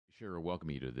Shearer, welcome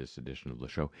you to this edition of the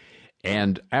show.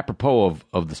 And apropos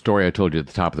of the story I told you at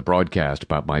the top of the broadcast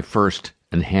about my first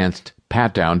enhanced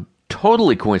pat-down,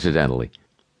 totally coincidentally,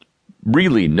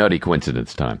 really nutty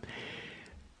coincidence time.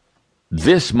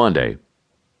 This Monday,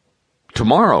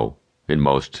 tomorrow in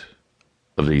most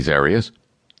of these areas,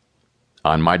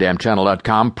 on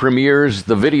mydamnchannel.com premieres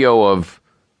the video of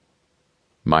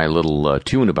my little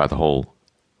tune about the whole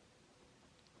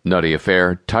nutty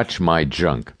affair, Touch My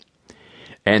Junk.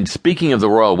 And speaking of the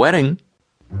royal wedding,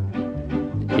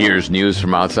 here's news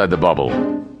from outside the bubble.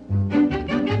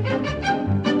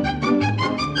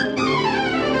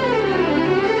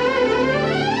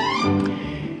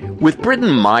 With Britain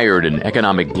mired in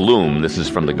economic gloom, this is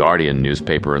from the Guardian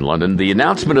newspaper in London, the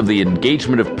announcement of the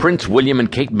engagement of Prince William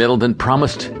and Kate Middleton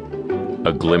promised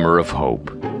a glimmer of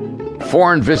hope.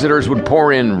 Foreign visitors would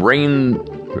pour in,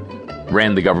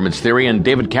 ran the government's theory, and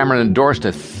David Cameron endorsed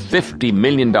a £50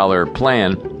 million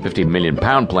plan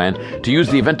to use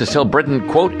the event to sell Britain,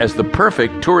 quote, as the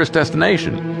perfect tourist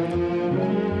destination.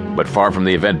 But far from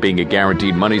the event being a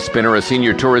guaranteed money spinner, a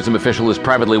senior tourism official has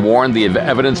privately warned the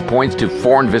evidence points to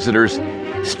foreign visitors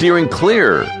steering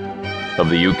clear of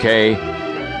the UK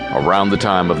around the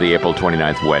time of the April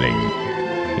 29th wedding.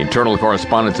 Internal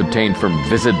correspondence obtained from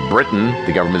Visit Britain,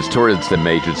 the government's tourism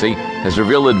agency, has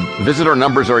revealed that visitor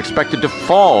numbers are expected to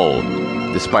fall,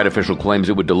 despite official claims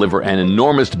it would deliver an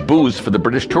enormous boost for the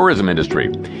British tourism industry.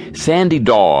 Sandy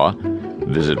Daw,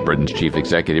 Visit Britain's chief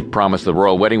executive, promised the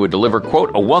royal wedding would deliver,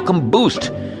 quote, a welcome boost,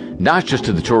 not just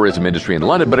to the tourism industry in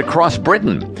London, but across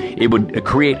Britain. It would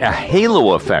create a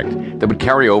halo effect that would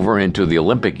carry over into the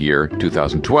Olympic year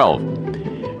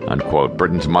 2012. Unquote.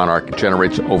 Britain's monarch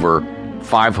generates over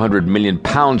 £500 million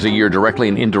a year directly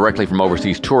and indirectly from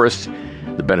overseas tourists.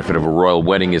 The benefit of a royal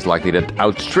wedding is likely to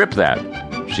outstrip that,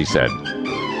 she said.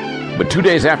 But 2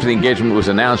 days after the engagement was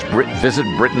announced, Visit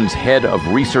Britain's head of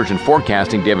research and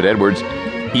forecasting, David Edwards,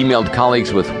 emailed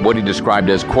colleagues with what he described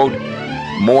as, quote,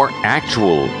 more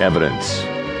actual evidence.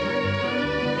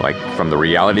 Like from the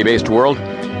reality-based world?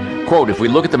 Quote, if we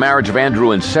look at the marriage of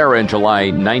Andrew and Sarah in July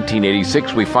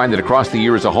 1986, we find that across the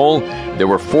year as a whole, there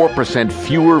were 4%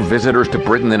 fewer visitors to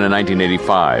Britain than in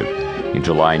 1985. In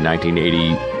July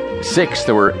 1986,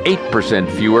 there were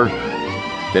 8% fewer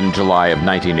than in July of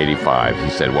 1985, he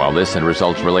said. While this and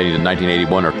results relating to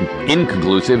 1981 are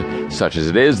inconclusive, such as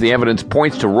it is, the evidence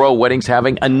points to royal weddings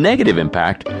having a negative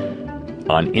impact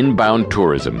on inbound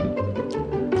tourism.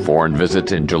 Foreign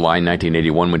visits in July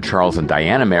 1981, when Charles and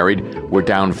Diana married, were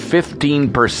down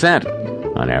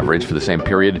 15% on average for the same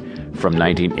period from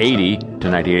 1980 to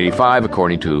 1985,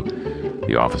 according to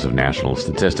the Office of National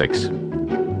Statistics.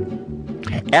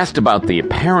 Asked about the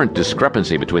apparent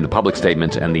discrepancy between the public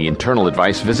statements and the internal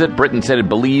advice, Visit Britain said it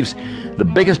believes the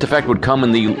biggest effect would come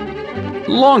in the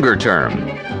longer term,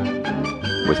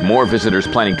 with more visitors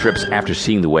planning trips after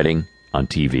seeing the wedding on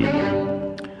TV.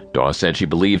 Daw said she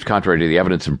believed, contrary to the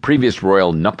evidence from previous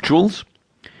royal nuptials,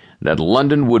 that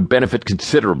London would benefit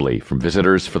considerably from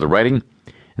visitors for the wedding,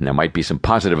 and there might be some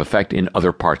positive effect in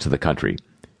other parts of the country.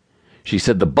 She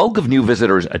said the bulk of new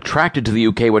visitors attracted to the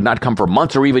UK would not come for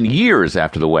months or even years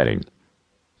after the wedding.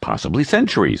 Possibly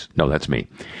centuries. No, that's me.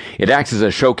 It acts as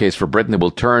a showcase for Britain that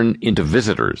will turn into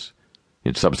visitors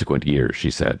in subsequent years,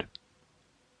 she said.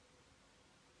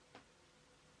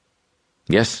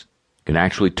 Yes, can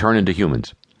actually turn into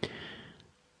humans.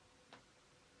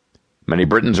 Many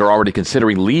Britons are already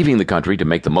considering leaving the country to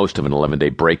make the most of an 11-day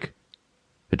break,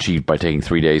 achieved by taking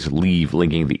 3 days leave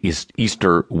linking the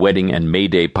Easter, wedding, and May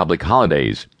Day public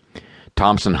holidays.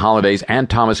 Thomson Holidays and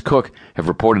Thomas Cook have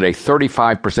reported a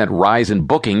 35% rise in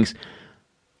bookings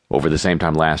over the same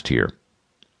time last year.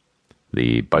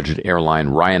 The budget airline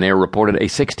Ryanair reported a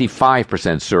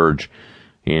 65% surge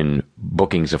in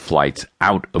bookings of flights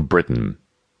out of Britain.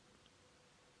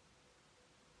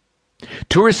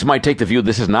 Tourists might take the view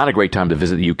this is not a great time to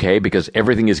visit the UK because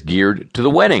everything is geared to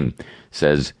the wedding,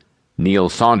 says Neil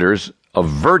Saunders of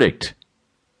Verdict.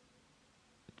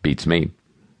 Beats me.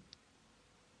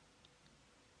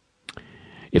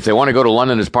 If they want to go to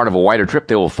London as part of a wider trip,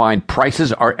 they will find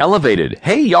prices are elevated.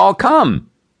 Hey, y'all,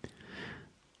 come!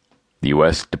 The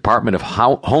U.S. Department of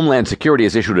Homeland Security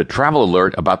has issued a travel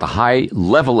alert about the high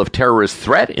level of terrorist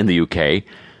threat in the UK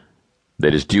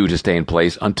that is due to stay in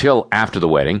place until after the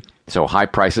wedding. So high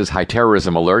prices, high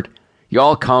terrorism alert.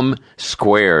 Y'all come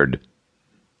squared.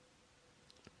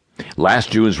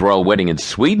 Last June's royal wedding in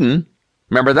Sweden.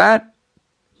 Remember that?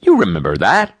 You remember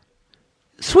that.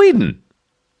 Sweden.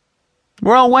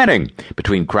 Royal wedding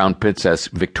between Crown Princess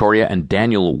Victoria and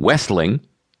Daniel Westling.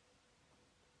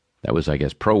 That was, I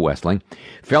guess, pro-Westling.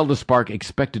 Failed to spark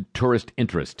expected tourist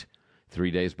interest. 3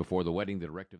 days before the wedding, the directive...